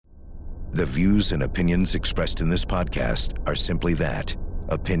The views and opinions expressed in this podcast are simply that,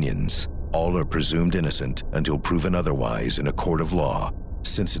 opinions. All are presumed innocent until proven otherwise in a court of law.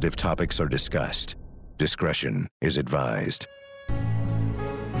 Sensitive topics are discussed. Discretion is advised.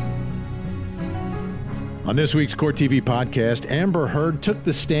 On this week's Court TV podcast, Amber Heard took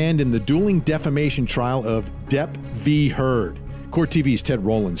the stand in the dueling defamation trial of Depp v. Heard. Court TV's Ted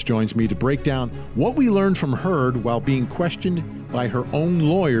Rowlands joins me to break down what we learned from Heard while being questioned by her own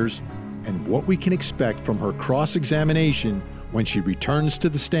lawyers and what we can expect from her cross-examination when she returns to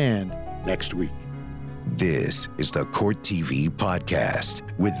the stand next week. This is the Court TV podcast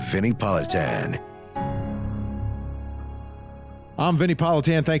with Vinny Politan. I'm Vinny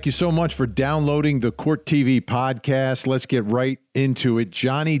Politan. Thank you so much for downloading the Court TV podcast. Let's get right into it.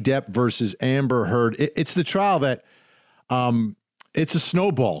 Johnny Depp versus Amber Heard. It's the trial that it's a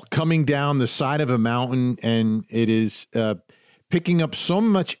snowball coming down the side of a mountain, and it is picking up so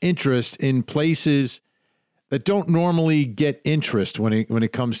much interest in places that don't normally get interest when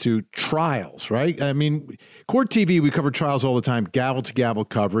it comes to trials, right? I mean, Court TV, we cover trials all the time, gavel to gavel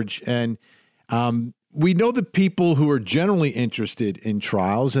coverage, and we know the people who are generally interested in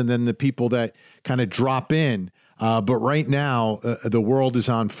trials and then the people that kind of drop in. But right now, the world is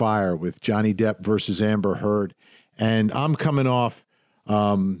on fire with Johnny Depp versus Amber Heard. And I'm coming off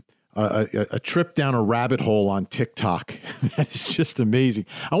a trip down a rabbit hole on TikTok. That is just amazing.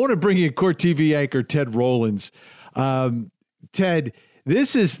 I want to bring in Court TV anchor Ted Rowlands. Ted,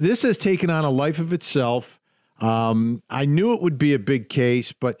 this has taken on a life of itself. I knew it would be a big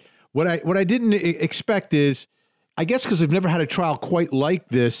case, but what I didn't expect is, I guess because I've never had a trial quite like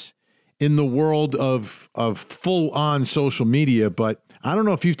this in the world of full-on social media, but I don't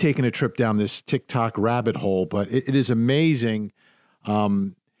know if you've taken a trip down this TikTok rabbit hole, but it is amazing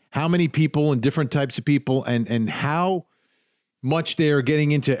how many people and different types of people and how much they are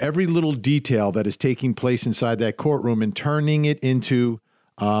getting into every little detail that is taking place inside that courtroom and turning it into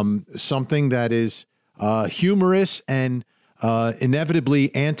something that is humorous and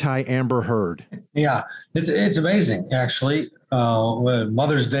inevitably anti-Amber Heard. Yeah, it's amazing, actually.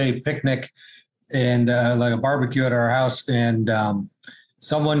 Mother's Day picnic and like a barbecue at our house, and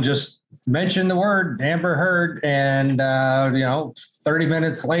someone just mentioned the word Amber Heard, and 30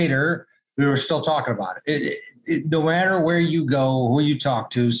 minutes later, we were still talking about it. No matter where you go, who you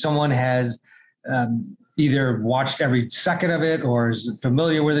talk to, someone has either watched every second of it or is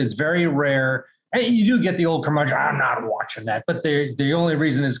familiar with it. It's very rare. And you do get the old curmudgeon, I'm not watching that. But the only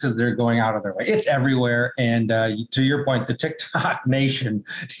reason is because they're going out of their way. It's everywhere. And to your point, the TikTok nation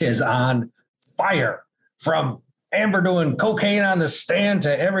is on fire, from Amber doing cocaine on the stand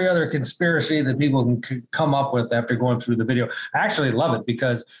to every other conspiracy that people can come up with after going through the video. I actually love it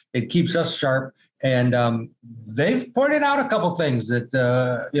because it keeps us sharp. And they've pointed out a couple things that,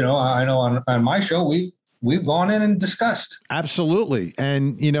 I know on my show, we've gone in and discussed. Absolutely.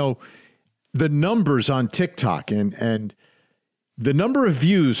 And, the numbers on TikTok and the number of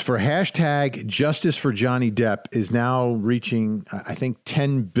views for hashtag Justice for Johnny Depp is now reaching, I think,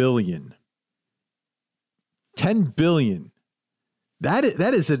 10 billion. 10 billion.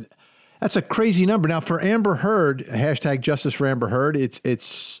 That's a crazy number. Now for Amber Heard, hashtag Justice for Amber Heard,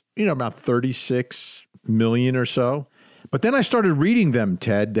 it's about 36 million or so. But then I started reading them,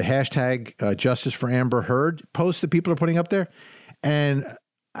 Ted, the hashtag Justice for Amber Heard posts that people are putting up there, and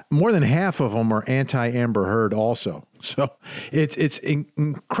more than half of them are anti-Amber Heard also. So it's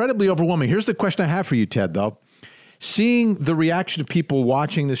incredibly overwhelming. Here's the question I have for you, Ted, though. Seeing the reaction of people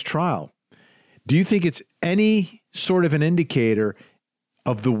watching this trial, do you think it's any sort of an indicator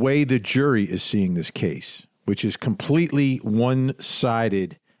of the way the jury is seeing this case, which is completely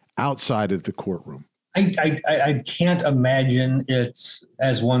one-sided outside of the courtroom? I can't imagine it's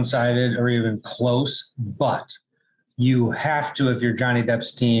as one-sided or even close, but you have to, if you're Johnny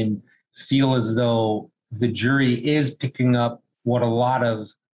Depp's team, feel as though the jury is picking up what a lot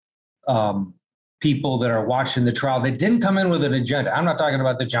of people that are watching the trial, they didn't come in with an agenda. I'm not talking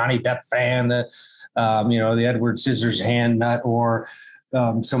about the Johnny Depp fan, the Edward Scissorhands nut, or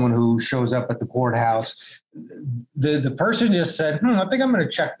someone who shows up at the courthouse. The person just said, I think I'm going to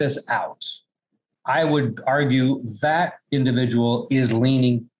check this out. I would argue that individual is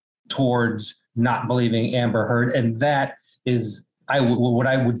leaning towards not believing Amber Heard, and that is what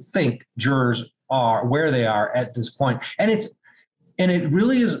I would think jurors are, where they are at this point. And it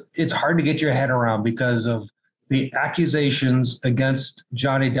really is, it's hard to get your head around because of the accusations against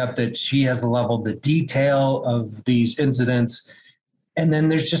Johnny Depp that she has leveled, the detail of these incidents. And then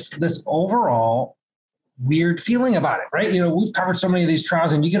there's just this overall weird feeling about it, right? We've covered so many of these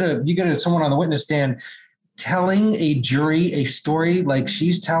trials, and you get someone on the witness stand telling a jury a story like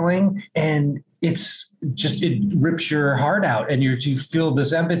she's telling, and it rips your heart out, and you feel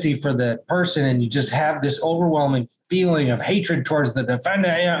this empathy for the person, and you just have this overwhelming feeling of hatred towards the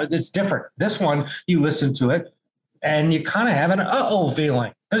defendant. It's different. This one, you listen to it and you kind of have an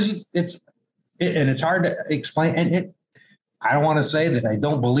feeling, because it's hard to explain. And I don't want to say that I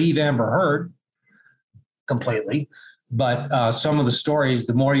don't believe Amber Heard completely, but some of the stories,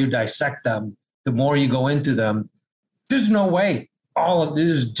 the more you dissect them, the more you go into them, there's no way.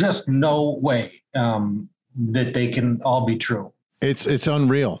 There's just no way that they can all be true. It's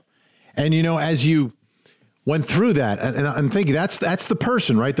unreal. And, as you went through that, and I'm thinking that's the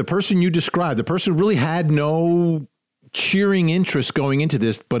person, right? The person you described, the person who really had no cheering interest going into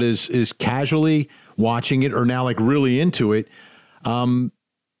this, but is casually watching it, or now like really into it,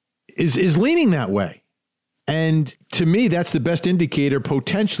 is leaning that way. And to me, that's the best indicator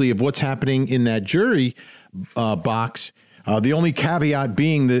potentially of what's happening in that jury box. The only caveat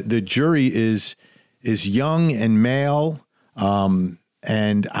being that the jury is young and male. And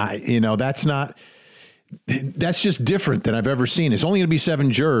that's just different than I've ever seen. It's only going to be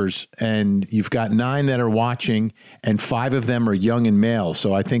 7 jurors, and you've got 9 that are watching, and 5 of them are young and male.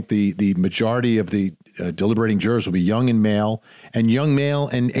 So I think the majority of the deliberating jurors will be young and male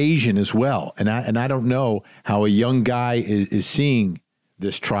and Asian as well. And I don't know how a young guy is seeing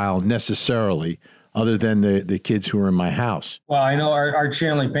this trial necessarily, other than the kids who are in my house. Well, I know our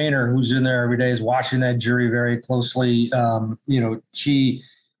Chanley Painter, who's in there every day, is watching that jury very closely.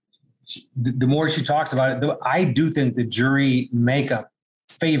 The more she talks about it, I do think the jury makeup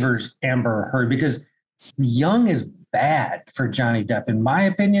favors Amber Heard, because young is bad for Johnny Depp, in my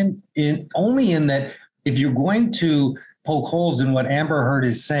opinion, only in that if you're going to poke holes in what Amber Heard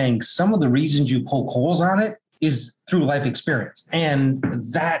is saying, some of the reasons you poke holes on it is through life experience. And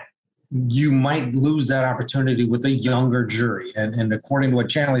that you might lose that opportunity with a younger jury. And according to what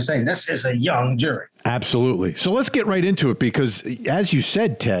Chanley's saying, this is a young jury. Absolutely. So let's get right into it, because as you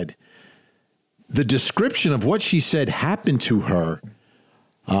said, Ted, the description of what she said happened to her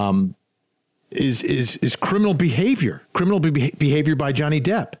is criminal behavior by Johnny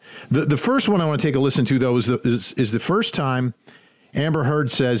Depp. The first one I want to take a listen to, though, is the first time Amber Heard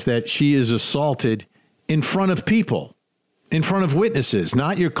says that she is assaulted in front of people, in front of witnesses,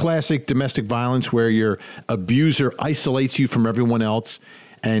 not your classic domestic violence where your abuser isolates you from everyone else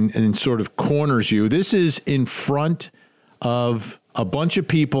and sort of corners you. This is in front of a bunch of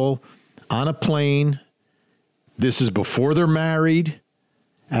people on a plane. This is before they're married,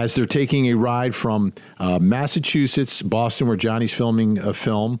 as they're taking a ride from Massachusetts, Boston, where Johnny's filming a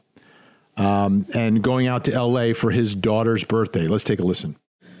film, and going out to L.A. for his daughter's birthday. Let's take a listen.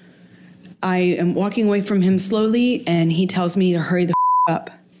 I am walking away from him slowly, and he tells me to hurry the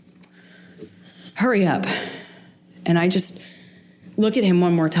up. Hurry up. And I just look at him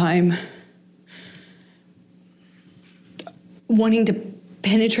one more time, wanting to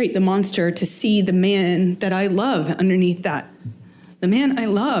penetrate the monster to see the man that I love underneath that. The man I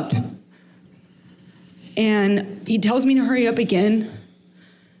loved. And he tells me to hurry up again.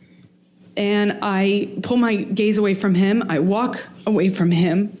 And I pull my gaze away from him. I walk away from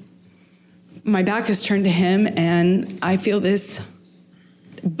him. My back is turned to him, and I feel this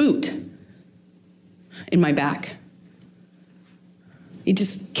boot in my back. He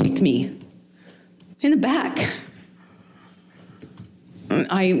just kicked me in the back.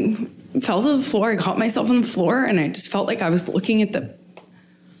 I fell to the floor. I caught myself on the floor, and I just felt like I was looking at the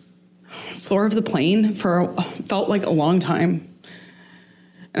floor of the plane felt like a long time.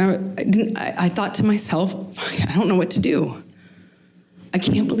 And I thought to myself, I don't know what to do. I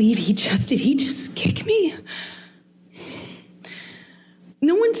can't believe he just kicked me.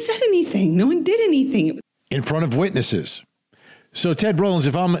 No one said anything. No one did anything. In front of witnesses. So Ted Rollins,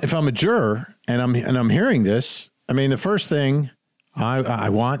 if I'm a juror and I'm hearing this, I mean, the first thing I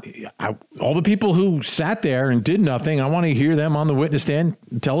want all the people who sat there and did nothing, I want to hear them on the witness stand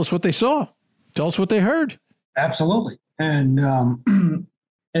tell us what they saw. Tell us what they heard. Absolutely. And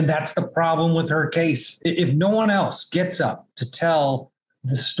that's the problem with her case. If no one else gets up to tell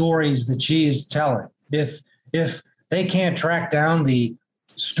the stories that she is telling, if they can't track down the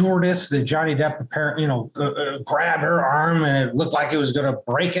stewardess that Johnny Depp apparently, grabbed her arm and it looked like it was going to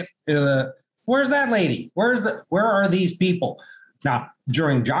break it. Where's that lady? Where are these people? Now,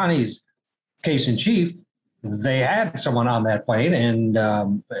 during Johnny's case in chief, they had someone on that plane, and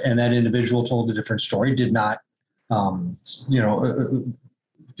that individual told a different story. Did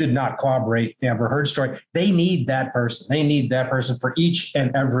not corroborate Amber Heard's story. They need that person. They need that person for each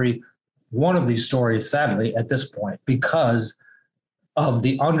and every one of these stories, sadly, at this point, because of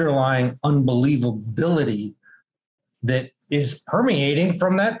the underlying unbelievability that is permeating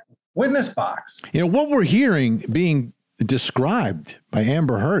from that witness box. You know, what we're hearing being described by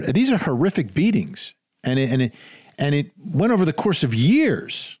Amber Heard, these are horrific beatings. And it went over the course of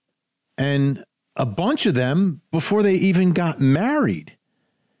years, and a bunch of them before they even got married.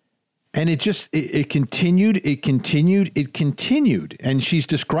 And it continued. And she's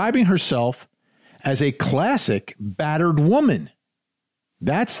describing herself as a classic battered woman.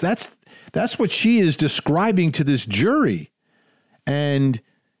 That's what she is describing to this jury. And,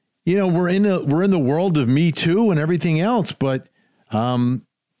 you know, we're in the world of Me Too and everything else, but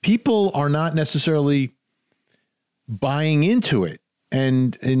people are not necessarily buying into it.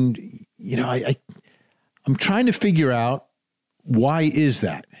 And you know, I'm trying to figure out, why is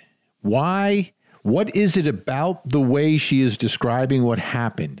that? Why? What is it about the way she is describing what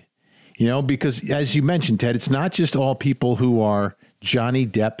happened? You know, because as you mentioned, Ted, it's not just all people who are Johnny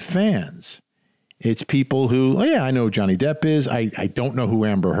Depp fans. It's people who, oh yeah, I know who Johnny Depp is. I don't know who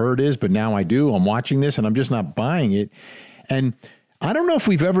Amber Heard is, but now I do. I'm watching this and I'm just not buying it. And I don't know if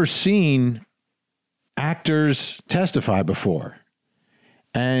we've ever seen actors testify before.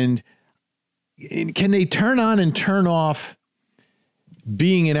 And can they turn on and turn off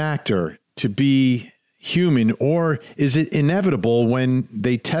being an actor to be human, or is it inevitable when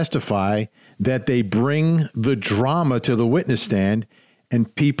they testify that they bring the drama to the witness stand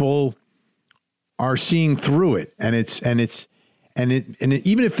and people are seeing through it? And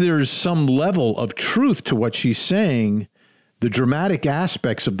even if there's some level of truth to what she's saying, the dramatic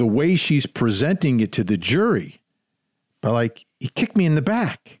aspects of the way she's presenting it to the jury, but like, he kicked me in the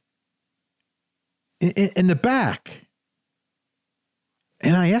back. In the back.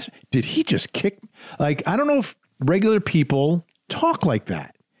 And I asked, did he just kick? Like, I don't know if regular people talk like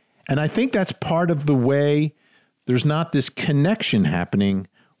that. And I think that's part of the way there's not this connection happening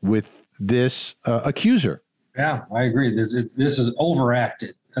with this accuser. Yeah, I agree. This is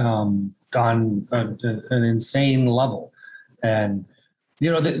overacted on an insane level. And,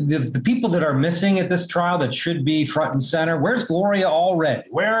 you know, the people that are missing at this trial that should be front and center, where's Gloria Allred?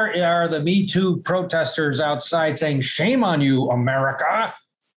 Where are the Me Too protesters outside saying, shame on you, America,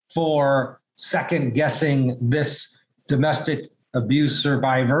 for second guessing this domestic abuse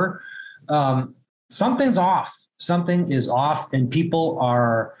survivor? Something's off. Something is off, and people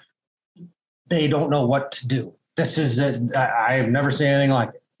they don't know what to do. I have never seen anything like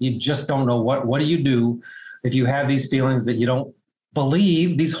it. You just don't know what do you do if you have these feelings that you don't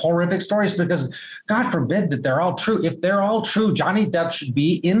believe these horrific stories, because God forbid that they're all true. If they're all true, Johnny Depp should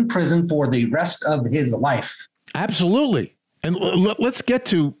be in prison for the rest of his life. Absolutely. And let's get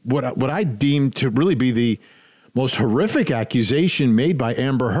to what I deem to really be the most horrific accusation made by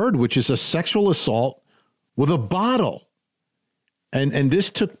Amber Heard, which is a sexual assault with a bottle. And this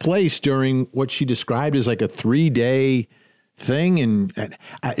took place during what she described as like a 3-day thing. And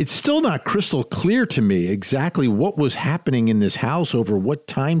it's still not crystal clear to me exactly what was happening in this house over what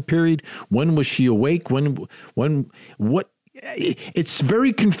time period. When was she awake? It's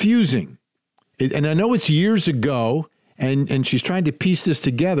very confusing. And I know it's years ago, and she's trying to piece this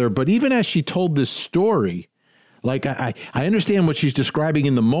together. But even as she told this story, like I understand what she's describing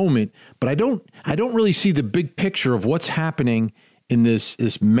in the moment, but I don't really see the big picture of what's happening in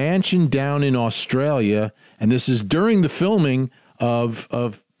this mansion down in Australia. And this is during the filming of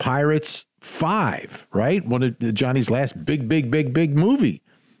Pirates 5, right? One of Johnny's last big movie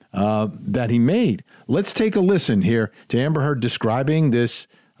that he made. Let's take a listen here to Amber Heard describing this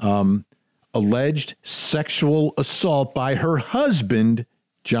alleged sexual assault by her husband,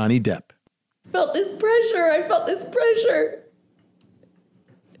 Johnny Depp. I felt this pressure.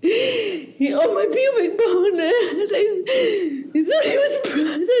 He on my pubic bone, and he said he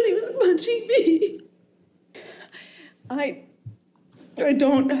was punching me. I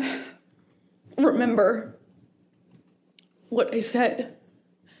don't remember what I said.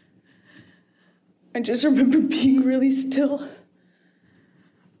 I just remember being really still,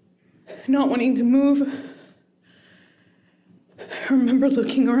 not wanting to move. I remember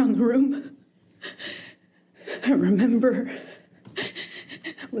looking around the room. I remember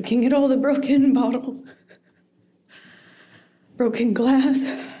looking at all the broken bottles, broken glass.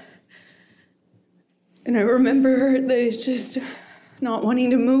 And I remember just not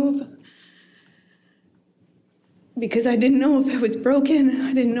wanting to move because I didn't know if it was broken.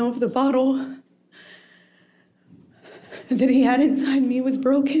 I didn't know if the bottle that he had inside me was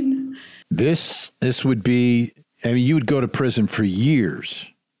broken. This would be, I mean, you would go to prison for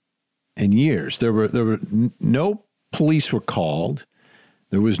years and years. There were no police were called.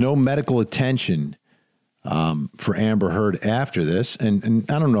 There was no medical attention. for Amber Heard after this. And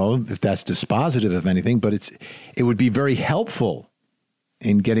I don't know if that's dispositive of anything, but it would be very helpful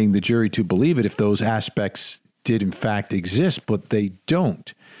in getting the jury to believe it if those aspects did in fact exist, but they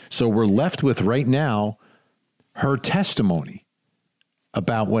don't. So we're left with right now her testimony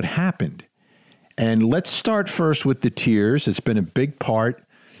about what happened. And let's start first with the tears. It's been a big part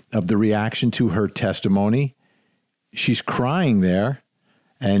of the reaction to her testimony. She's crying there.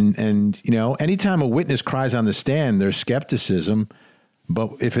 And you know, anytime a witness cries on the stand, there's skepticism.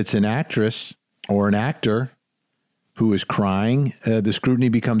 But if it's an actress or an actor who is crying, the scrutiny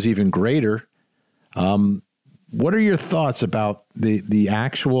becomes even greater. What are your thoughts about the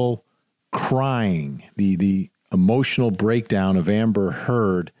actual crying, the emotional breakdown of Amber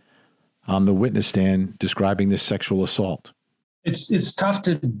Heard on the witness stand describing this sexual assault? It's tough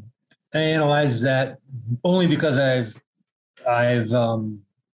to analyze that only because I've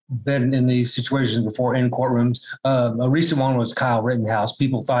been in these situations before in courtrooms. A recent one was Kyle Rittenhouse.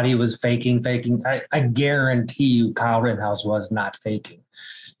 People thought he was faking. I guarantee you Kyle Rittenhouse was not faking.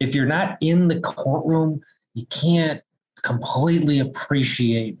 If you're not in the courtroom, you can't completely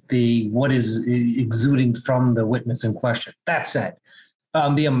appreciate what is exuding from the witness in question. That said,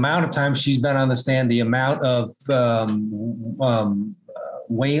 the amount of time she's been on the stand, the amount of not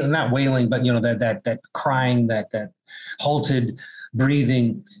wailing, but you know, that crying, that halted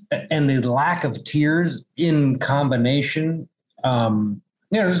breathing, and the lack of tears in combination,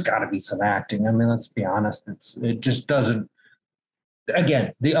 there's got to be some acting. I mean, let's be honest. It just doesn't.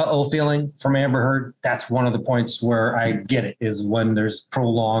 Again, the feeling from Amber Heard, that's one of the points where I get it, is when there's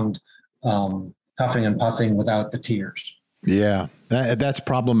prolonged huffing and puffing without the tears. Yeah, that's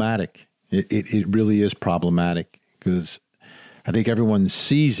problematic. It really is problematic because I think everyone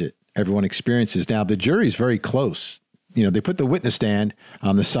sees it. Everyone experiences. Now, the jury's very close. You know, they put the witness stand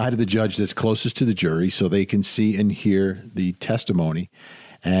on the side of the judge that's closest to the jury so they can see and hear the testimony,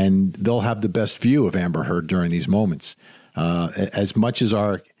 and they'll have the best view of Amber Heard during these moments. As much as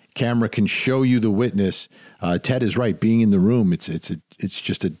our camera can show you the witness, Ted is right. Being in the room, it's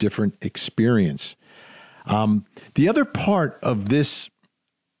just a different experience. The other part of this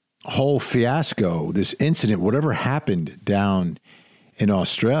whole fiasco, this incident, whatever happened down in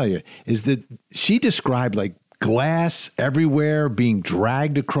Australia, is that she described like glass everywhere, being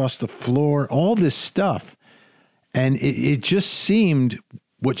dragged across the floor, all this stuff. And it just seemed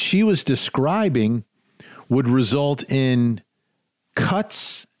what she was describing would result in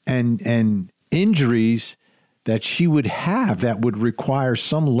cuts and injuries that she would have that would require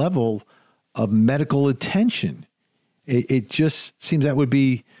some level of medical attention. It just seems that would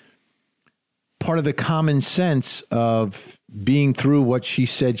be part of the common sense of being through what she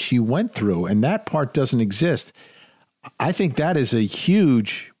said she went through, and that part doesn't exist. I think that is a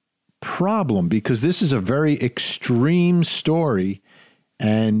huge problem because this is a very extreme story,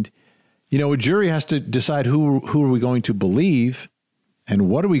 and you know, a jury has to decide who are we going to believe and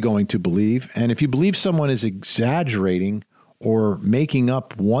what are we going to believe. And if you believe someone is exaggerating or making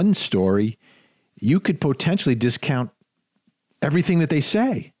up one story, you could potentially discount everything that they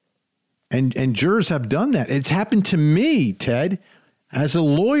say. And jurors have done that. It's happened to me, Ted, as a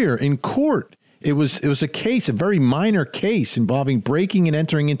lawyer in court. It was a case, a very minor case involving breaking and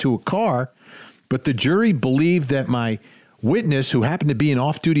entering into a car, but the jury believed that my witness, who happened to be an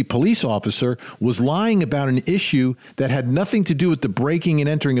off-duty police officer, was lying about an issue that had nothing to do with the breaking and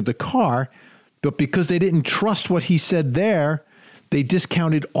entering of the car, but because they didn't trust what he said there, they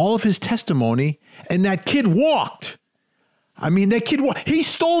discounted all of his testimony, and that kid walked. I mean, that kid walked. He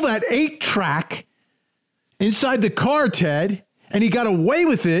stole that 8-track inside the car, Ted, and he got away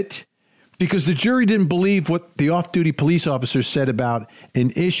with it because the jury didn't believe what the off-duty police officer said about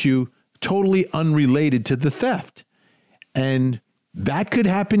an issue totally unrelated to the theft. And that could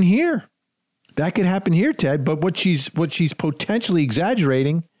happen here. That could happen here, Ted. But what she's potentially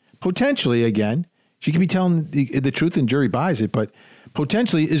exaggerating, potentially, again, she could be telling the truth and jury buys it, but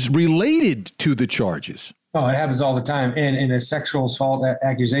potentially is related to the charges. Oh, it happens all the time. And in a sexual assault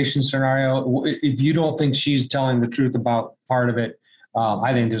accusation scenario, if you don't think she's telling the truth about part of it,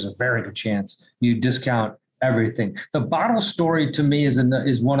 I think there's a very good chance you discount everything. The bottle story to me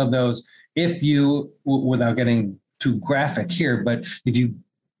is one of those, if you, without getting too graphic here, but if you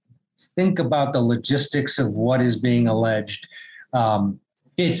think about the logistics of what is being alleged,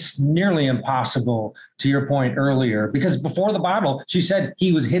 it's nearly impossible, to your point earlier, because before the bottle, she said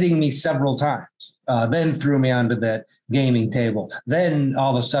he was hitting me several times, then threw me onto that gaming table, then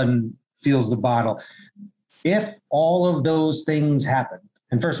all of a sudden feels the bottle. If all of those things happen,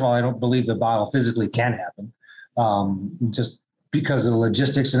 and first of all, I don't believe the bottle physically can happen, just because of the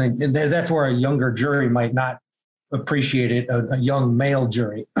logistics. And that's where a younger jury might not appreciate it, a young male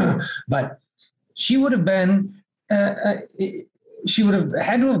jury. But she would have been, she would have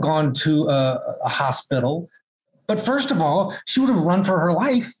had to have gone to a hospital. But first of all, she would have run for her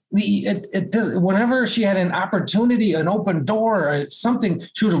life. Whenever she had an opportunity, an open door, or something,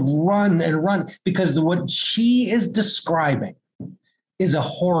 she would have run and run, because what she is describing is a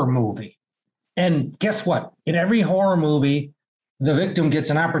horror movie. And guess what? In every horror movie, the victim gets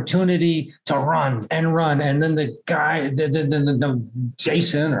an opportunity to run and run. And then the guy, the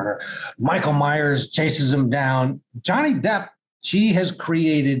Jason or Michael Myers chases him down. Johnny Depp, she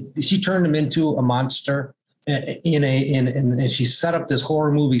turned him into a monster and she set up this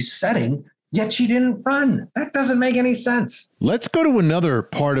horror movie setting, yet she didn't run. That doesn't make any sense. Let's go to another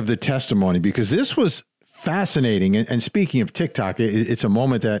part of the testimony, because this was fascinating. And speaking of TikTok, it's a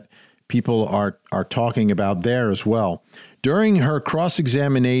moment that people are talking about there as well. During her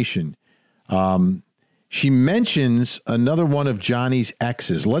cross-examination, she mentions another one of Johnny's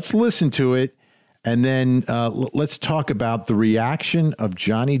exes. Let's listen to it, and then let's talk about the reaction of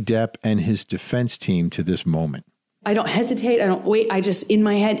Johnny Depp and his defense team to this moment. I don't hesitate. I don't wait. I just, in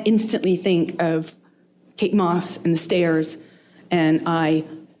my head, instantly think of Kate Moss and the stairs, and I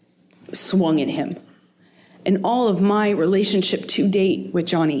swung at him. In all of my relationship to date with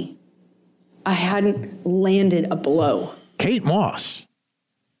Johnny, I hadn't landed a blow. Kate Moss.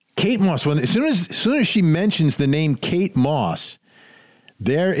 As soon as she mentions the name Kate Moss,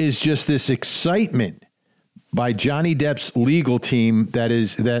 there is just this excitement by Johnny Depp's legal team that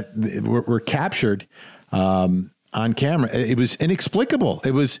were captured on camera. It was inexplicable.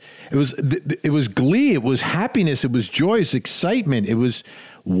 It was glee. It was happiness. It was joyous excitement. It was,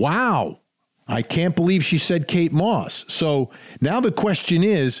 wow, I can't believe she said Kate Moss. So now the question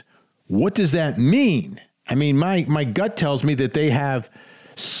is, what does that mean? I mean, my gut tells me that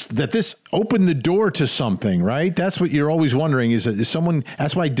that this opened the door to something, right? That's what you're always wondering is someone,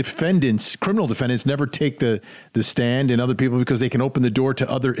 that's why criminal defendants never take the stand and other people, because they can open the door to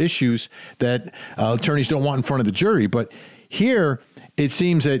other issues that attorneys don't want in front of the jury. But here it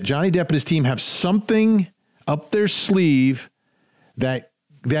seems that Johnny Depp and his team have something up their sleeve that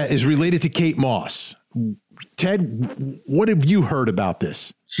is related to Kate Moss. Ted, what have you heard about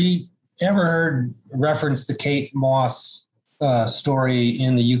this? She ever heard reference the Kate Moss story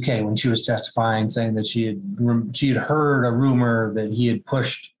in the UK when she was testifying, saying that she had heard a rumor that he had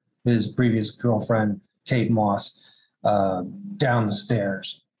pushed his previous girlfriend, Kate Moss, down the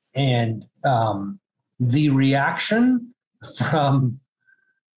stairs. And the reaction from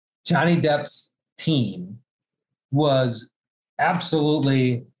Johnny Depp's team was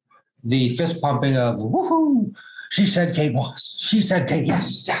absolutely the fist pumping of, woohoo, she said Kate Moss. She said Kate,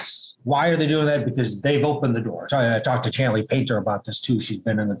 yes. Why are they doing that? Because they've opened the door. So I talked to Chanley Painter about this too. She's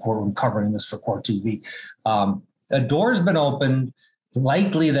been in the courtroom covering this for Court TV. A door's been opened.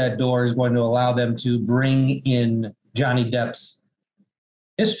 Likely that door is going to allow them to bring in Johnny Depp's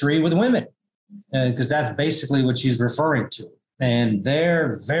history with women, because that's basically what she's referring to. And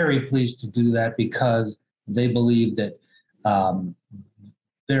they're very pleased to do that because they believe that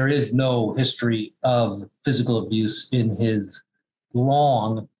there is no history of physical abuse in his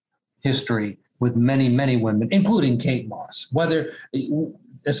long history with many, many women, including Kate Moss. Whether,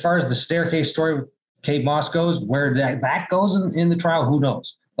 as far as the staircase story with Kate Moss goes, where that goes in the trial, who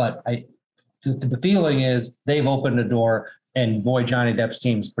knows? But the feeling is they've opened the door, and boy, Johnny Depp's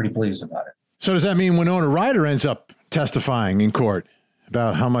team's pretty pleased about it. So does that mean Winona Ryder ends up testifying in court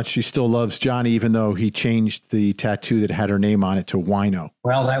about how much she still loves Johnny, even though he changed the tattoo that had her name on it to Wino?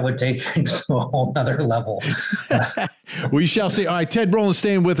 Well, that would take things to a whole other level. We shall see. All right, Ted Brolin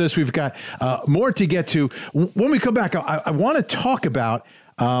staying with us. We've got more to get to. When we come back, I want to talk about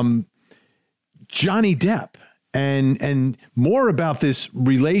Johnny Depp and more about this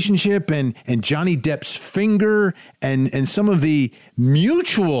relationship and Johnny Depp's finger and some of the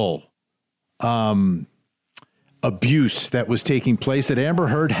mutual abuse that was taking place that Amber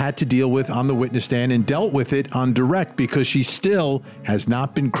Heard had to deal with on the witness stand and dealt with it on direct, because she still has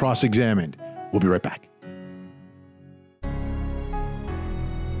not been cross-examined. We'll be right back.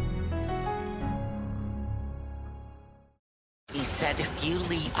 He said, if you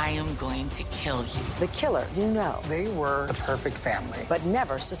leave, I am going to kill you. The killer, you know, They were the perfect family. but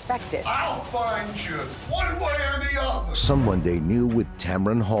never suspected. I'll find you, one way or the other. Someone They Knew with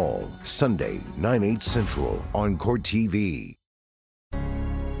Tamron Hall. Sunday, 9/8 Central on Court TV.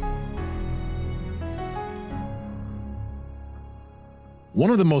 One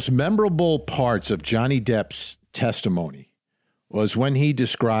of the most memorable parts of Johnny Depp's testimony was when he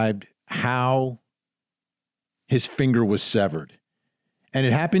described how his finger was severed. And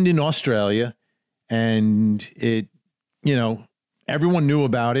it happened in Australia, and it, everyone knew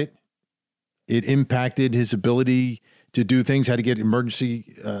about it. It impacted his ability to do things, had to get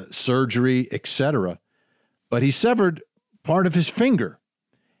emergency surgery, etc. But he severed part of his finger.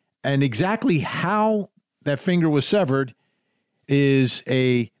 And exactly how that finger was severed is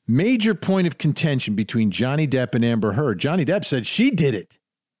a major point of contention between Johnny Depp and Amber Heard. Johnny Depp said she did it.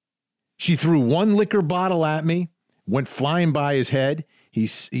 She threw one liquor bottle at me, went flying by his head.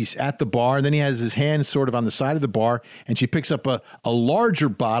 He's at the bar, and then he has his hand sort of on the side of the bar, and she picks up a larger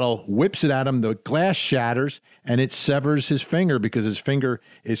bottle, whips it at him, the glass shatters, and it severs his finger because his finger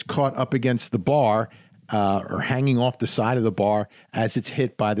is caught up against the bar or hanging off the side of the bar as it's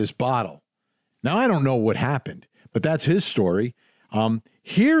hit by this bottle. Now, I don't know what happened, but that's his story.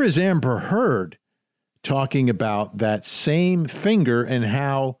 Here is Amber Heard talking about that same finger and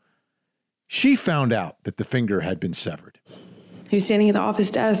how she found out that the finger had been severed. He was standing at the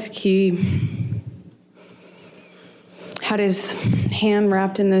office desk. He had his hand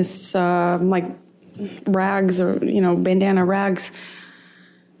wrapped in this like rags or, bandana rags.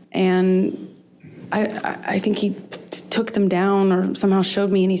 And I think he took them down or somehow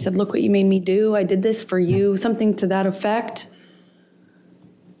showed me, and he said, "Look what you made me do. I did this for you," something to that effect.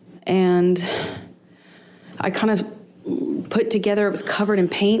 And I kind of put together, it was covered in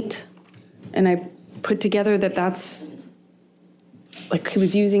paint, and I put together that's like he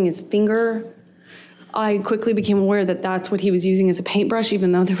was using his finger. I quickly became aware that that's what he was using as a paintbrush,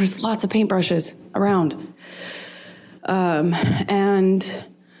 even though there was lots of paintbrushes around. And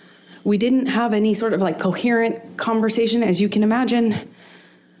we didn't have any sort of like coherent conversation, as you can imagine.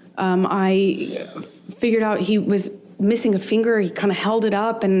 I figured out he was missing a finger. He kind of held it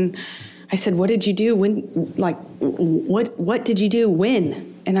up, and I said, "What did you do? When? Like, what did you do?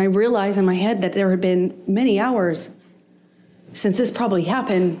 When?" And I realized in my head that there had been many hours since this probably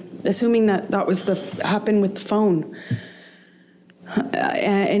happened, assuming that was happened with the phone.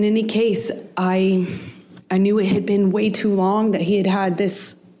 In any case, I knew it had been way too long, that he had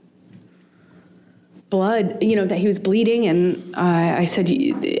this blood, that he was bleeding. And I said,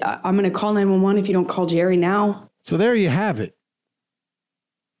 "I'm going to call 911 if you don't call Jerry now." So there you have it.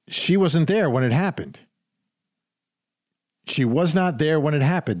 She wasn't there when it happened. She was not there when it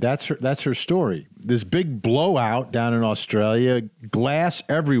happened. That's her story. This big blowout down in Australia, glass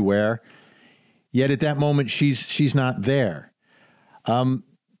everywhere. Yet at that moment, she's not there.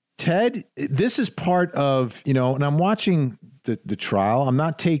 Ted, this is part of, and I'm watching the trial. I'm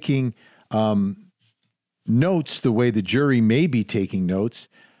not taking notes the way the jury may be taking notes,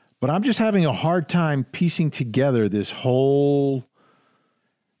 but I'm just having a hard time piecing together this whole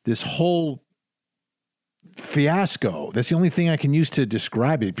fiasco. That's the only thing I can use to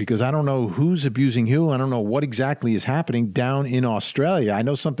describe it, because I don't know who's abusing who. I don't know what exactly is happening down in Australia. I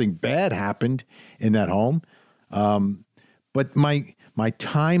know something bad happened in that home, but my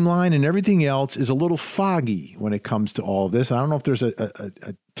timeline and everything else is a little foggy when it comes to all of this. I don't know if there's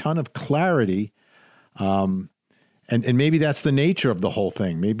a ton of clarity, and maybe that's the nature of the whole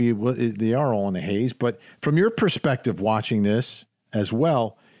thing. Maybe they are all in a haze. But from your perspective, watching this as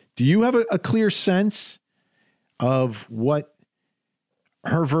well, do you have a clear sense of what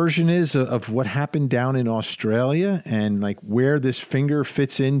her version is of what happened down in Australia, and like where this finger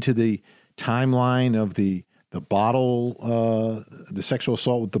fits into the timeline of the bottle, the sexual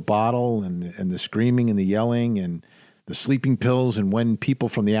assault with the bottle, and the screaming and the yelling and the sleeping pills, and when people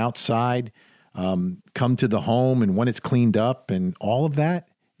from the outside come to the home and when it's cleaned up and all of that?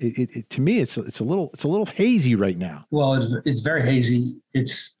 It to me, it's a little hazy right now. Well, it's very hazy.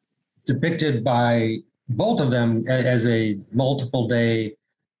 It's depicted by both of them as a multiple day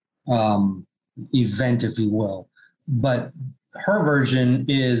event, if you will. But her version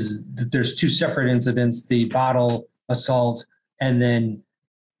is that there's two separate incidents: the bottle assault, and then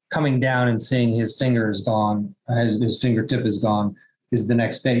coming down and seeing his finger is gone, his fingertip is gone, is the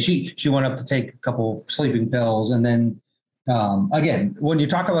next day. She went up to take a couple sleeping pills, and then again, when you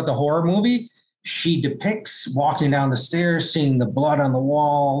talk about the horror movie, she depicts walking down the stairs, seeing the blood on the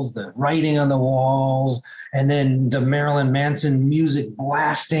walls, the writing on the walls, and then the Marilyn Manson music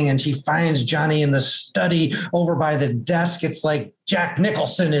blasting, and she finds Johnny in the study over by the desk. It's like Jack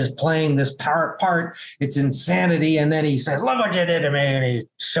Nicholson is playing this part. It's insanity. And then he says, "Look what you did to me," and he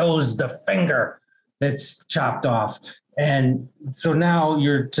shows the finger that's chopped off. And so now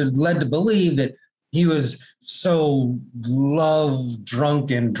you're led to believe that he was so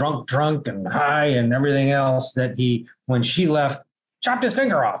drunk and high and everything else that he, when she left, chopped his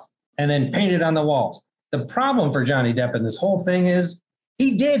finger off and then painted on the walls. The problem for Johnny Depp in this whole thing is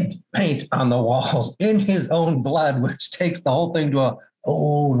he did paint on the walls in his own blood, which takes the whole thing to a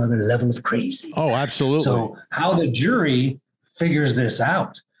whole other level of crazy. Oh, absolutely. So how the jury figures this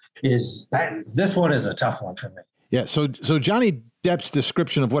out this one is a tough one for me. Yeah. So Johnny Depp's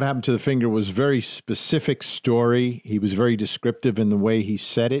description of what happened to the finger was very specific story. He was very descriptive in the way he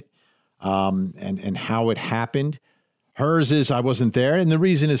said it, and how it happened. Hers is, I wasn't there. And the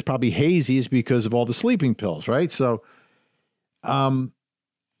reason is probably hazy is because of all the sleeping pills, right? So,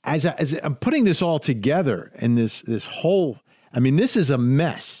 as I'm putting this all together and this whole, I mean, this is a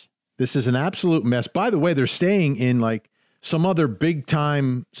mess. This is an absolute mess. By the way, they're staying in like some other big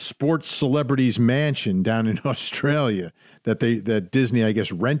time sports celebrity's mansion down in Australia that Disney, I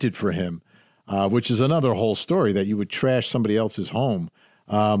guess, rented for him, which is another whole story that you would trash somebody else's home.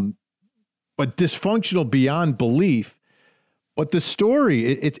 But dysfunctional beyond belief. But the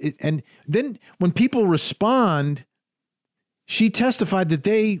story, and then when people respond, she testified that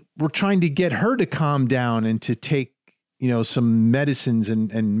they were trying to get her to calm down and to take, some medicines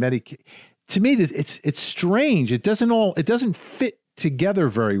and medicate. To me, it's strange. It doesn't fit together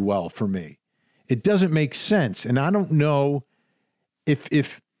very well for me. It doesn't make sense. And I don't know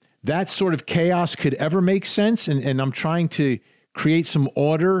if that sort of chaos could ever make sense. And I'm trying to create some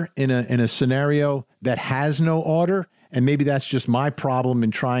order in a scenario that has no order. And maybe that's just my problem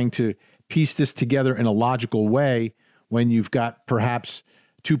in trying to piece this together in a logical way when you've got perhaps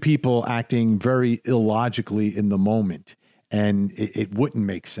two people acting very illogically in the moment. And it wouldn't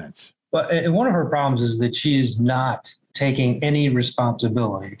make sense. But one of her problems is that she is not taking any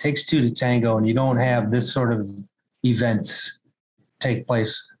responsibility. It takes two to tango, and you don't have this sort of events take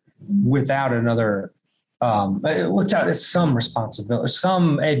place without another, without some responsibility,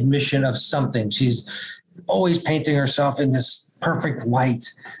 some admission of something. She's always painting herself in this perfect light.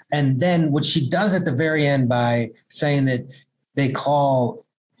 And then what she does at the very end by saying that they call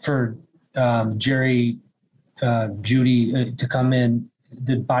for Judy to come in,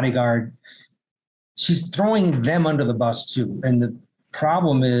 the bodyguard, she's throwing them under the bus too. And the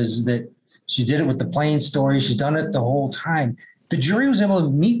problem is that she did it with the plane story. She's done it the whole time. The jury was able to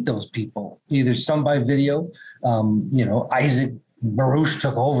meet those people, either some by video, Isaac Baruch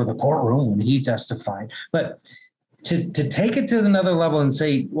took over the courtroom when he testified. But to take it to another level and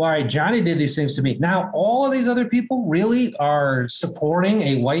say, well, all right, Johnny did these things to me. Now, all of these other people really are supporting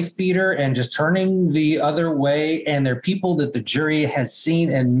a wife beater and just turning the other way. And they're people that the jury has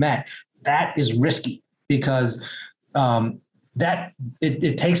seen and met. That is risky because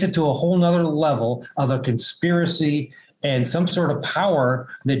it takes it to a whole nother level of a conspiracy and some sort of power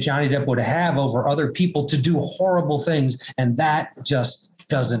that Johnny Depp would have over other people to do horrible things. And that just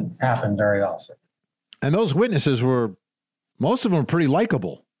doesn't happen very often. And those witnesses most of them were pretty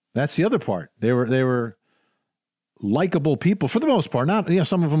likable. That's the other part. They were likable people for the most part. Not,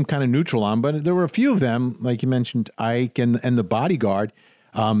 some of them kind of neutral on, but there were a few of them, like you mentioned, Ike and the bodyguard,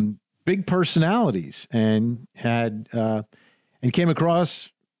 big personalities, and had and came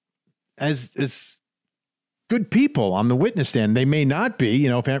across as good people on the witness stand. They may not be,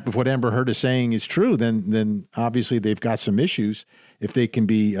 if what Amber Heard is saying is true, then obviously they've got some issues if they can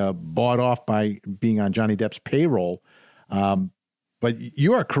be bought off by being on Johnny Depp's payroll. But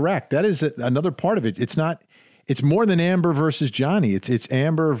you are correct. That is another part of it. It's more than Amber versus Johnny. It's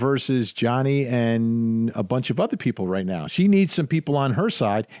Amber versus Johnny and a bunch of other people right now. She needs some people on her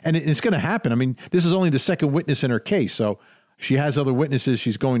side, and it's going to happen. I mean, this is only the second witness in her case, so she has other witnesses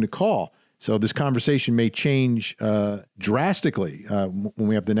she's going to call. So this conversation may change drastically when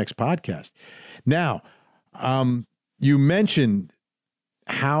we have the next podcast. Now, you mentioned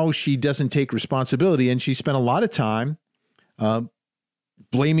how she doesn't take responsibility, and she spent a lot of time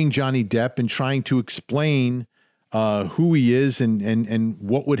blaming Johnny Depp and trying to explain who he is and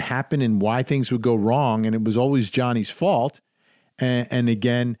what would happen and why things would go wrong. And it was always Johnny's fault. And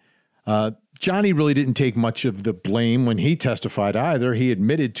again, Johnny really didn't take much of the blame when he testified either. He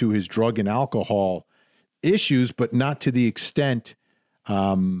admitted to his drug and alcohol issues, but not to the extent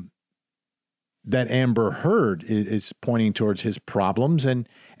that Amber Heard is pointing towards his problems, and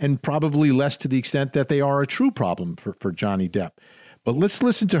probably less to the extent that they are a true problem for Johnny Depp. But let's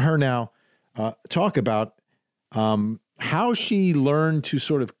listen to her now talk about how she learned to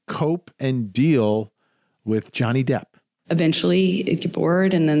sort of cope and deal with Johnny Depp. Eventually, I'd get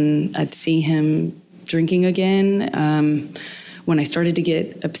bored, and then I'd see him drinking again. When I started to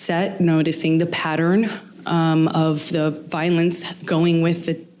get upset, noticing the pattern of the violence going with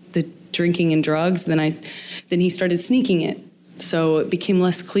the drinking and drugs, then he started sneaking it. So it became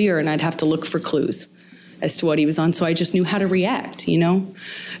less clear, and I'd have to look for clues as to what he was on. So I just knew how to react,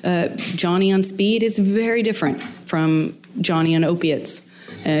 Johnny on speed is very different from Johnny on opiates.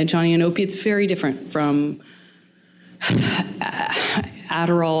 Johnny on opiates, very different from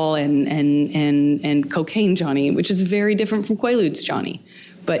Adderall and cocaine Johnny, which is very different from Quaaludes Johnny.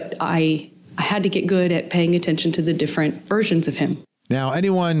 But I had to get good at paying attention to the different versions of him. Now,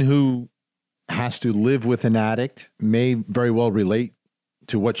 anyone who has to live with an addict may very well relate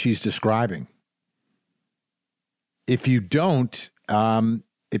to what she's describing. If you don't,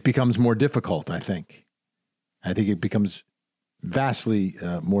 it becomes more difficult, I think. I think it becomes vastly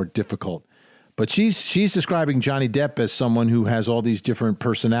more difficult. But she's describing Johnny Depp as someone who has all these different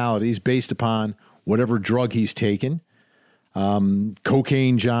personalities based upon whatever drug he's taken.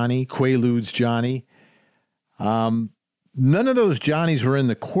 Cocaine Johnny, Quaaludes Johnny. None of those Johnnies were in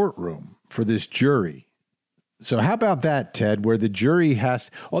the courtroom for this jury. So how about that, Ted, where the jury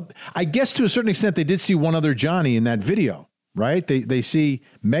has, well, I guess to a certain extent, they did see one other Johnny in that video, right? They see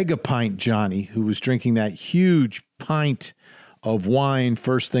Mega Pint Johnny, who was drinking that huge pint of wine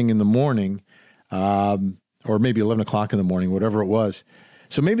first thing in the morning, or maybe 11 o'clock in the morning, whatever it was.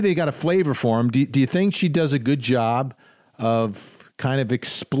 So maybe they got a flavor for him. Do you think she does a good job of kind of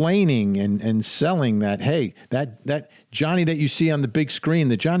explaining and selling that, hey, that Johnny that you see on the big screen,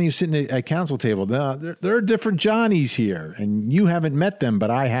 the Johnny who's sitting at council table, there are different Johnnies here, and you haven't met them, but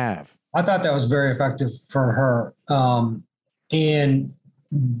I have. I thought that was very effective for her. And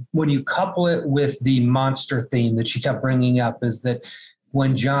when you couple it with the monster theme that she kept bringing up, is that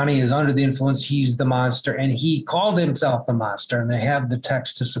when Johnny is under the influence, he's the monster, and he called himself the monster, and they have the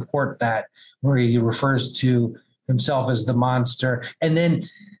text to support that, where he refers to himself as the monster. And then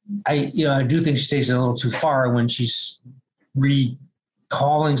I do think she takes it a little too far when she's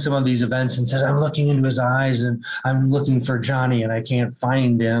recalling some of these events and says, I'm looking into his eyes and I'm looking for Johnny and I can't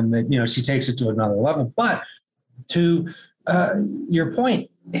find him. And, she takes it to another level. But to your point,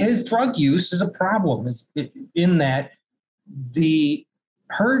 his drug use is a problem. In that the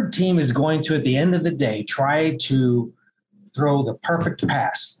Heard team is going to, at the end of the day, try to throw the perfect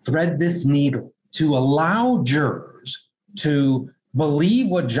pass, thread this needle, to allow jurors to believe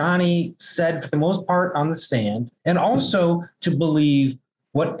what Johnny said for the most part on the stand, and also to believe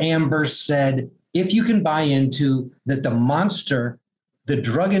what Amber said, if you can buy into that the monster, the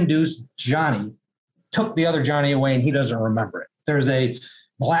drug-induced Johnny, took the other Johnny away and he doesn't remember it. There's a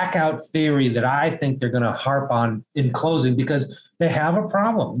blackout theory that I think they're going to harp on in closing because they have a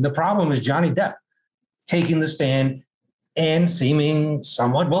problem. The problem is Johnny Depp taking the stand and seeming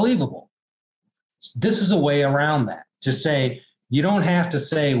somewhat believable. This is a way around that, to say, you don't have to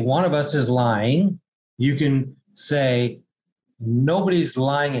say one of us is lying. You can say nobody's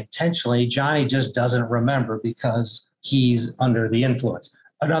lying intentionally. Johnny just doesn't remember because he's under the influence.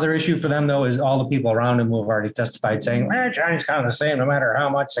 Another issue for them, though, is all the people around him who have already testified saying, Johnny's kind of the same, no matter how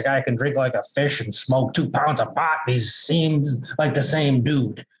much the guy can drink like a fish and smoke 2 pounds of pot. He seems like the same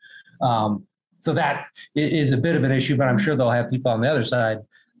dude. So that is a bit of an issue, but I'm sure they'll have people on the other side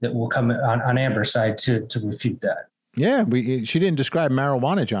that will come on Amber's side to refute that. Yeah, she didn't describe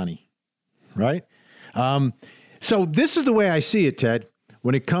marijuana Johnny, right? So this is the way I see it, Ted,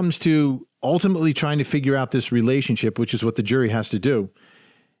 when it comes to ultimately trying to figure out this relationship, which is what the jury has to do,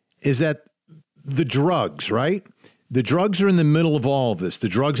 is that the drugs, right? The drugs are in the middle of all of this, the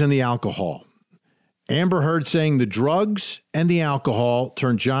drugs and the alcohol. Amber Heard saying the drugs and the alcohol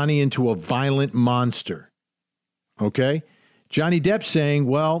turned Johnny into a violent monster, okay? Johnny Depp saying,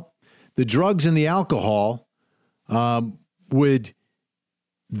 well, the drugs and the alcohol would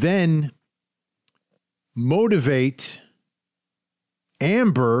then motivate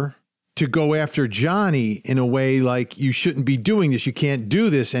Amber to go after Johnny in a way like, you shouldn't be doing this, you can't do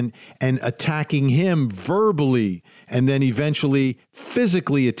this, and attacking him verbally and then eventually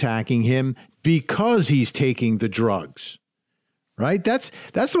physically attacking him because he's taking the drugs. Right? That's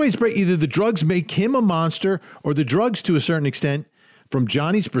the way it's break. Either the drugs make him a monster, or the drugs, to a certain extent, from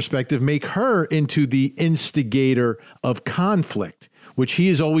Johnny's perspective, make her into the instigator of conflict, which he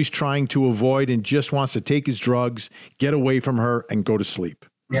is always trying to avoid and just wants to take his drugs, get away from her, and go to sleep.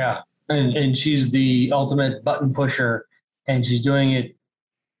 Yeah. And she's the ultimate button pusher, and she's doing it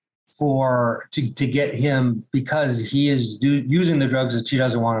to get him because he is using the drugs that she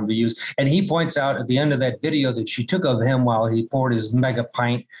doesn't want him to use. And he points out at the end of that video that she took of him while he poured his mega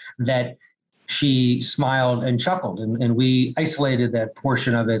pint that she smiled and chuckled. And we isolated that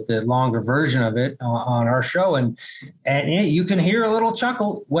portion of it, the longer version of it on our show. And you can hear a little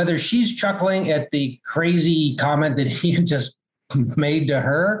chuckle, whether she's chuckling at the crazy comment that he just made to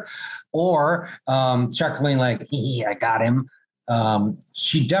her or chuckling like, I got him.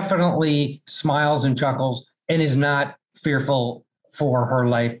 She definitely smiles and chuckles and is not fearful for her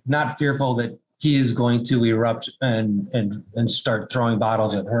life, not fearful that he is going to erupt and start throwing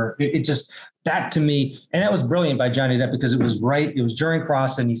bottles at her. It just, that to me, and that was brilliant by Johnny Depp because it was right. It was during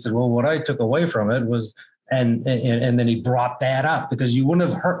Cross, and he said, well, what I took away from it was, and then he brought that up because you wouldn't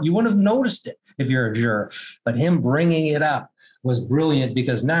have noticed it if you're a juror, but him bringing it up was brilliant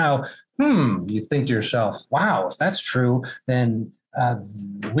because now, you think to yourself, wow, if that's true, then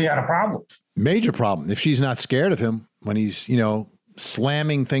we got a problem. Major problem. If she's not scared of him when he's,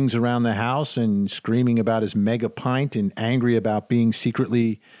 slamming things around the house and screaming about his mega pint and angry about being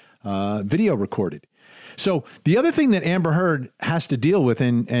secretly video recorded. So the other thing that Amber Heard has to deal with,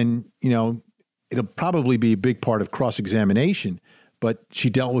 and it'll probably be a big part of cross-examination, but she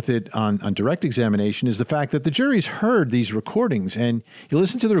dealt with it on direct examination, is the fact that the jury's heard these recordings. And you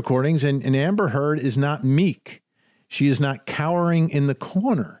listen to the recordings, and Amber Heard is not meek. She is not cowering in the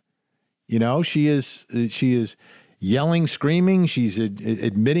corner. She is yelling, screaming. She's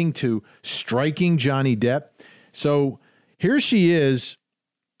admitting to striking Johnny Depp. So here she is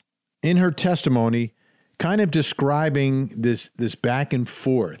in her testimony, kind of describing this back and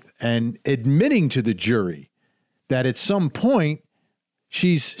forth and admitting to the jury that at some point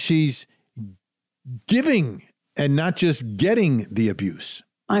she's giving and not just getting the abuse.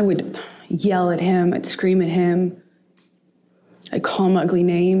 I would yell at him. I'd scream at him. I'd call him ugly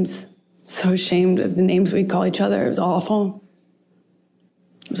names. So ashamed of the names we'd call each other. It was awful.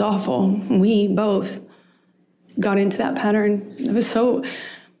 It was awful. We both got into that pattern. It was so,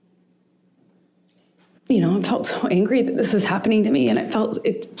 I felt so angry that this was happening to me, and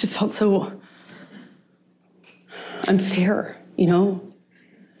it just felt so unfair,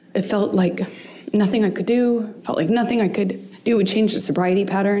 It felt like nothing I could do. Felt like nothing I could do would change the sobriety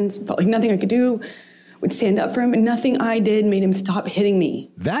patterns. Felt like nothing I could do would stand up for him, and nothing I did made him stop hitting me.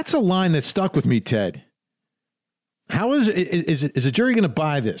 That's a line that stuck with me, Ted. How is a jury going to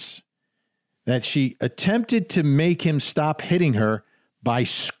buy this? That she attempted to make him stop hitting her by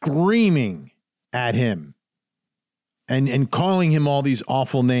screaming at him and calling him all these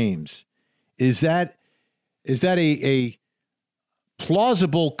awful names. Is that a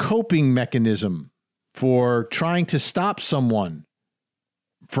plausible coping mechanism for trying to stop someone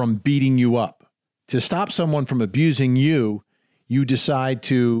from beating you up? To stop someone from abusing you, you decide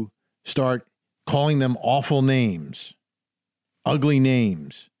to start calling them awful names, ugly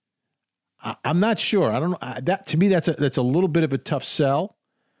names. I'm not sure. I don't know. That to me, that's a little bit of a tough sell.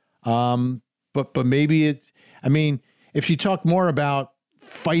 But maybe if she talked more about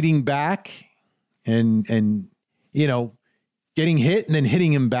fighting back and getting hit and then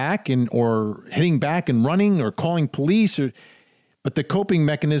hitting him back or hitting back and running or calling police but the coping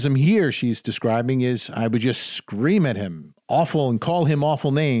mechanism here she's describing is I would just scream at him awful and call him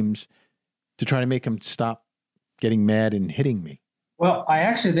awful names to try to make him stop getting mad and hitting me. Well, I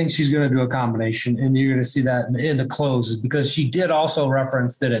actually think she's going to do a combination, and you're going to see that in the closes, because she did also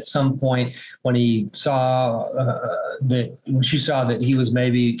reference that at some point when she saw that he was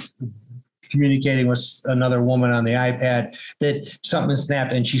maybe communicating with another woman on the iPad, that something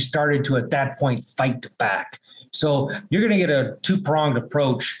snapped, and she started to at that point fight back. So you're going to get a two-pronged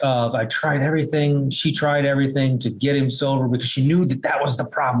approach of I tried everything, she tried everything to get him sober because she knew that was the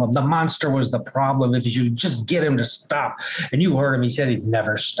problem. The monster was the problem. If you just get him to stop. And you heard him, he said he'd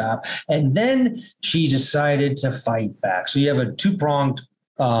never stop. And then she decided to fight back. So you have a two-pronged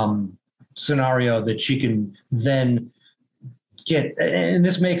scenario that she can then get. And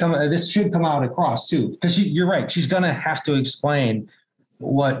this should come out across too, because you're right. She's going to have to explain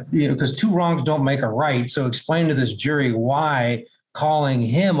because two wrongs don't make a right. So explain to this jury why calling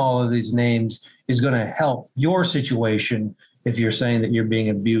him all of these names is going to help your situation if you're saying that you're being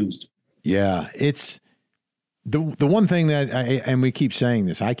abused. Yeah, it's the one thing that and we keep saying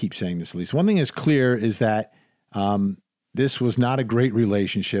this, I keep saying this at least. One thing is clear is that this was not a great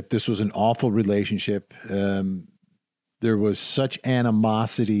relationship. This was an awful relationship. There was such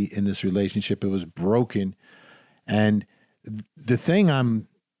animosity in this relationship. It was broken. And the thing I'm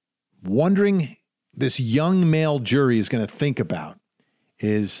wondering this young male jury is going to think about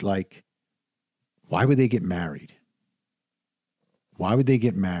is like, why would they get married? Why would they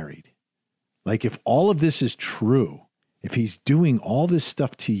get married? Like, if all of this is true, if he's doing all this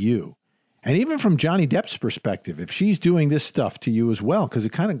stuff to you, and even from Johnny Depp's perspective, if she's doing this stuff to you as well, because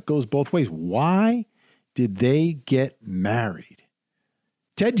it kind of goes both ways, why did they get married?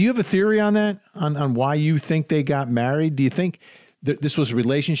 Ted, do you have a theory on that, on why you think they got married? Do you think that this was a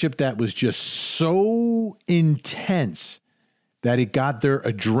relationship that was just so intense that it got their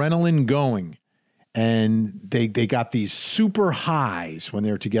adrenaline going and they got these super highs when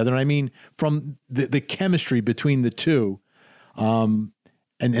they were together? I mean, from the chemistry between the two. And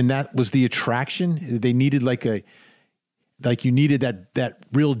And that was the attraction. They needed you needed that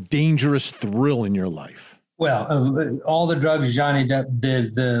real dangerous thrill in your life. Well, of all the drugs Johnny Depp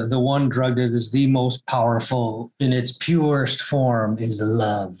did, the one drug that is the most powerful in its purest form is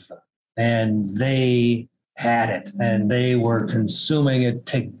love. And they had it, and they were consuming it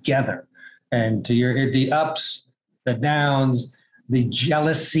together. And the ups, the downs, the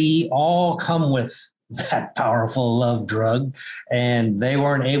jealousy all come with that powerful love drug, and they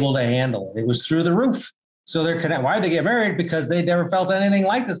weren't able to handle it. It was through the roof. So they're connected. Why did they get married? Because they never felt anything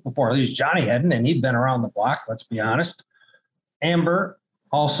like this before. At least Johnny hadn't, and he'd been around the block, let's be honest. Amber,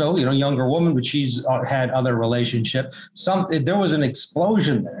 also, younger woman, but she's had other relationship. There was an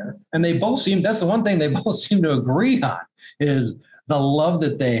explosion there, and they both that's the one thing they both seem to agree on, is the love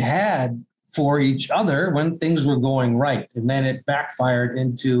that they had for each other when things were going right. And then it backfired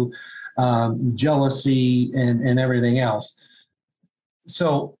into jealousy and everything else.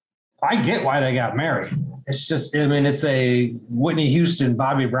 So I get why they got married. It's just, it's a Whitney Houston,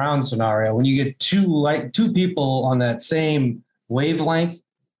 Bobby Brown scenario. When you get two people on that same wavelength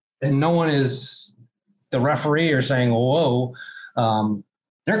and no one is the referee or saying, whoa,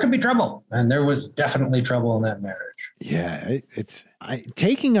 there could be trouble. And there was definitely trouble in that marriage. Yeah, it's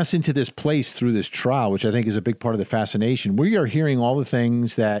taking us into this place through this trial, which I think is a big part of the fascination. We are hearing all the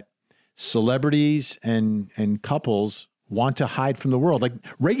things that celebrities and couples want to hide from the world. Like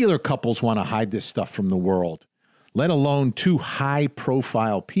regular couples want to hide this stuff from the world, let alone two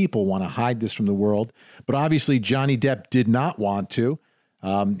high-profile people want to hide this from the world. But obviously, Johnny Depp did not want to.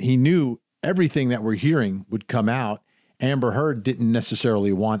 He knew everything that we're hearing would come out. Amber Heard didn't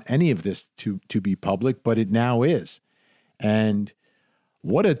necessarily want any of this to be public, but it now is. And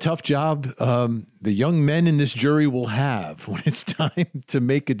what a tough job the young men in this jury will have when it's time to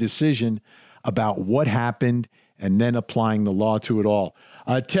make a decision about what happened and then applying the law to it all.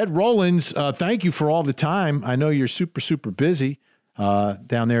 Ted Rowlands, thank you for all the time. I know you're super, super busy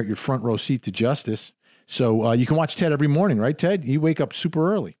down there at your front row seat to justice. So you can watch Ted every morning, right, Ted? You wake up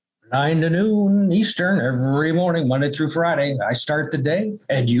super early. 9 to noon Eastern every morning, Monday through Friday. I start the day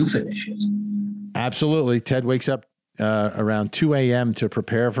and you finish it. Absolutely. Ted wakes up around 2 a.m. to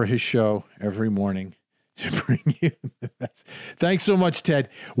prepare for his show every morning to bring you the best. Thanks so much, Ted.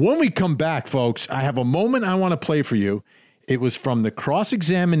 When we come back, folks, I have a moment I want to play for you. It was from the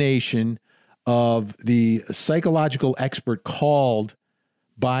cross-examination of the psychological expert called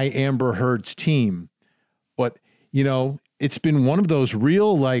by Amber Heard's team. But, it's been one of those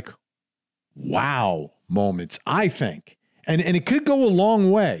real, wow moments, I think. And it could go a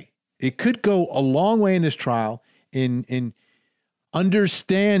long way. It could go a long way in this trial in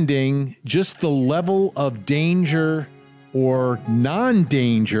understanding just the level of danger or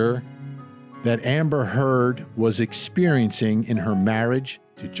non-danger that Amber Heard was experiencing in her marriage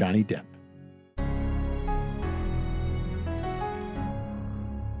to Johnny Depp.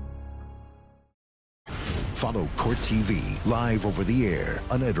 Follow Court TV live over the air,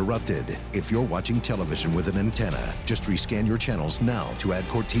 uninterrupted. If you're watching television with an antenna, just rescan your channels now to add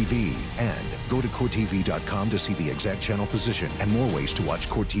Court TV. And go to CourtTV.com to see the exact channel position and more ways to watch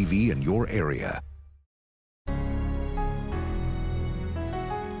Court TV in your area.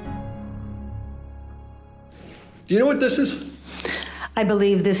 Do you know what this is? I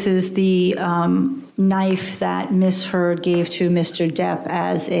believe this is the knife that Miss Heard gave to Mr. Depp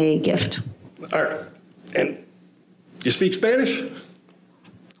as a gift. All right. And you speak Spanish?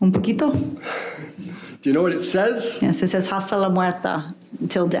 Un poquito. Do you know what it says? Yes, it says hasta la muerta,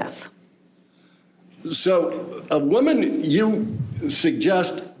 until death. So a woman you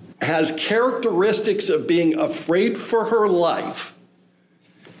suggest has characteristics of being afraid for her life,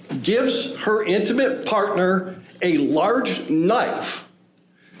 gives her intimate partner a large knife,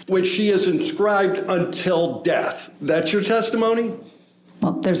 which she has inscribed until death. That's your testimony?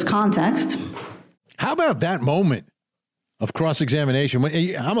 Well, there's context. How about that moment of cross-examination?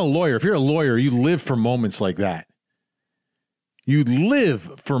 I'm a lawyer. If you're a lawyer, you live for moments like that. You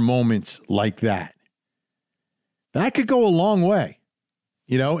live for moments like that. That could go a long way.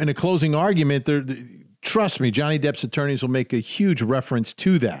 In a closing argument, trust me, Johnny Depp's attorneys will make a huge reference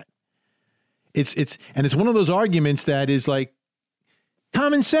to that. It's one of those arguments that is like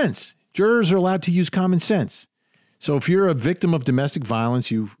common sense. Jurors are allowed to use common sense. So if you're a victim of domestic violence,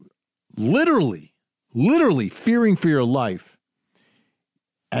 you literally fearing for your life,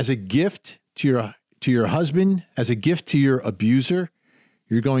 as a gift to your husband, as a gift to your abuser,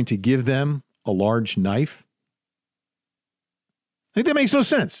 you're going to give them a large knife. I think that makes no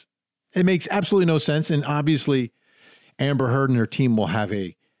sense. It makes absolutely no sense. And obviously, Amber Heard and her team will have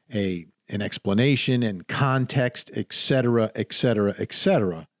a an explanation and context, et cetera, et cetera, et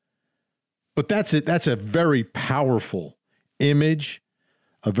cetera. But that's it. That's a very powerful image,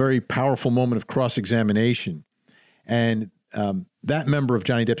 a very powerful moment of cross-examination. And that member of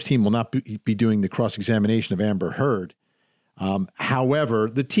Johnny Depp's team will not be doing the cross-examination of Amber Heard. However,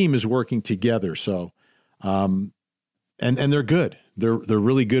 the team is working together. So, and they're good. They're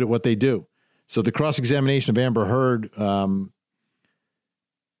really good at what they do. So the cross-examination of Amber Heard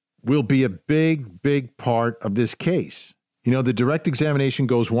will be a big, big part of this case. You know, the direct examination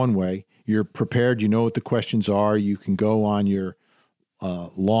goes one way. You're prepared. You know what the questions are. You can go on your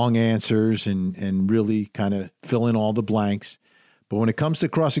long answers and really kind of fill in all the blanks. But when it comes to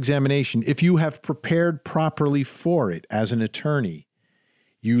cross-examination, if you have prepared properly for it as an attorney,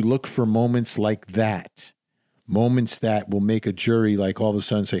 you look for moments like that, moments that will make a jury like all of a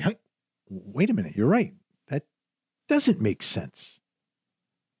sudden say, hey, wait a minute, you're right. That doesn't make sense.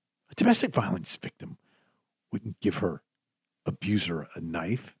 A domestic violence victim wouldn't give her abuser a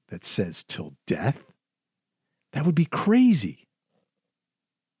knife that says till death. That would be crazy.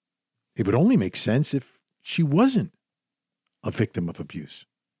 It would only make sense if she wasn't a victim of abuse.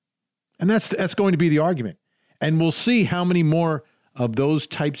 And that's going to be the argument. And we'll see how many more of those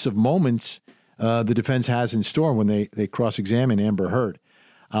types of moments the defense has in store when they cross-examine Amber Heard.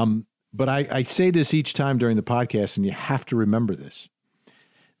 But I say this each time during the podcast, and you have to remember this.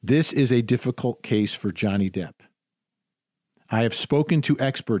 This is a difficult case for Johnny Depp. I have spoken to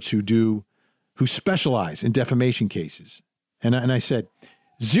experts who specialize in defamation cases. And I said,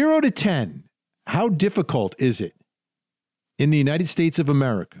 0 to 10, how difficult is it in the United States of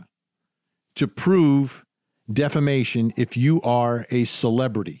America to prove defamation if you are a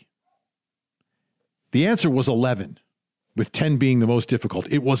celebrity? The answer was 11, with 10 being the most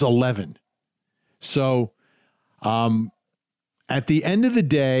difficult. It was 11. So at the end of the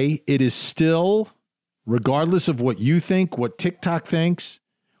day, it is still, regardless of what you think, what TikTok thinks,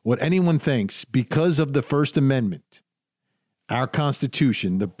 what anyone thinks, because of the First Amendment, our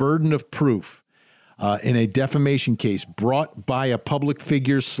Constitution, the burden of proof in a defamation case brought by a public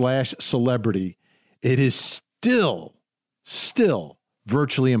figure / celebrity, it is still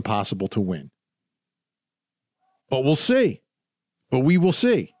virtually impossible to win. But we'll see. But we will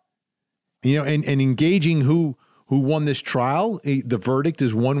see. You know, and engaging who won this trial, the verdict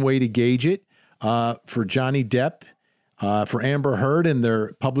is one way to gauge it. For Johnny Depp, for Amber Heard and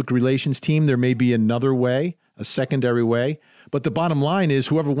their public relations team, there may be another way, a secondary way. But the bottom line is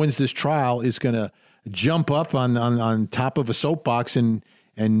whoever wins this trial is going to jump up on top of a soapbox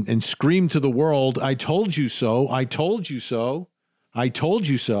and scream to the world, I told you so, I told you so, I told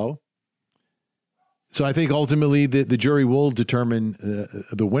you so. So I think ultimately the jury will determine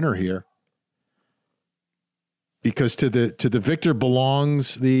the winner here. Because to the victor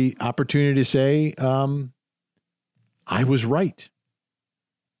belongs the opportunity to say, I was right.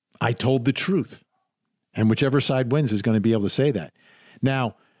 I told the truth. And whichever side wins is going to be able to say that.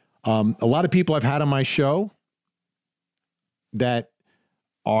 Now, a lot of people I've had on my show that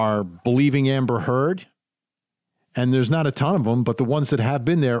are believing Amber Heard, and there's not a ton of them, but the ones that have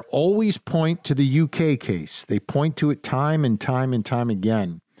been there always point to the UK case. They point to it time and time and time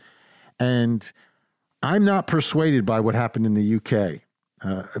again. And I'm not persuaded by what happened in the UK.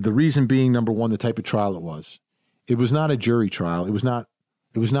 The reason being, number one, the type of trial it was. It was not a jury trial. It was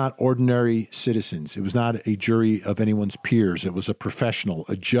not ordinary citizens. It was not a jury of anyone's peers. It was a professional,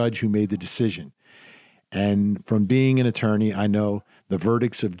 a judge who made the decision. And from being an attorney, I know the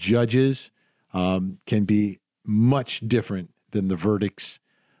verdicts of judges can be much different than the verdicts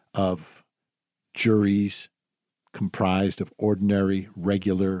of juries comprised of ordinary,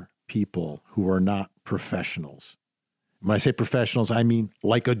 regular people who are not professionals. When I say professionals, I mean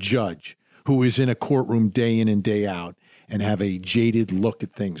like a judge who is in a courtroom day in and day out and have a jaded look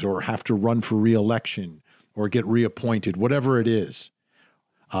at things or have to run for re-election or get reappointed, whatever it is.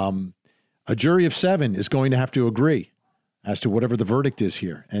 A jury of 7 is going to have to agree as to whatever the verdict is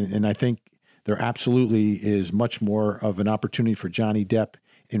here. And I think there absolutely is much more of an opportunity for Johnny Depp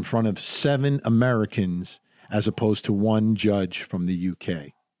in front of 7 Americans as opposed to one judge from the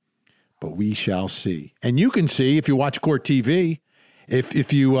UK. But we shall see. And you can see if you watch Court TV.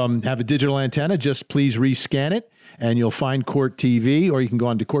 If you have a digital antenna, just please rescan it and you'll find Court TV, or you can go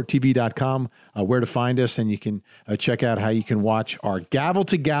on to courttv.com where to find us, and you can check out how you can watch our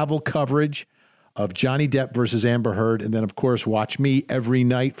gavel-to-gavel coverage of Johnny Depp versus Amber Heard. And then, of course, watch me every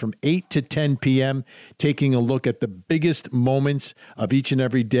night from 8 to 10 p.m. taking a look at the biggest moments of each and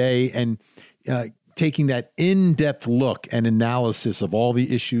every day and taking that in-depth look and analysis of all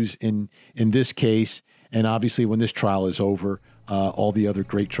the issues in this case. And obviously, when this trial is over, all the other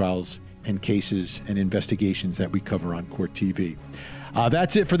great trials and cases and investigations that we cover on Court TV.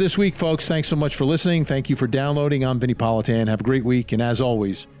 That's it for this week, folks. Thanks so much for listening. Thank you for downloading. I'm Vinnie Politan. Have a great week. And as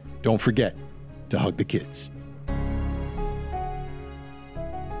always, don't forget to hug the kids.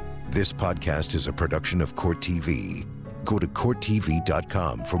 This podcast is a production of Court TV. Go to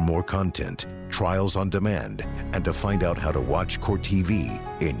CourtTV.com for more content, trials on demand, and to find out how to watch Court TV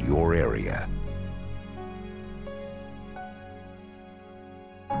in your area.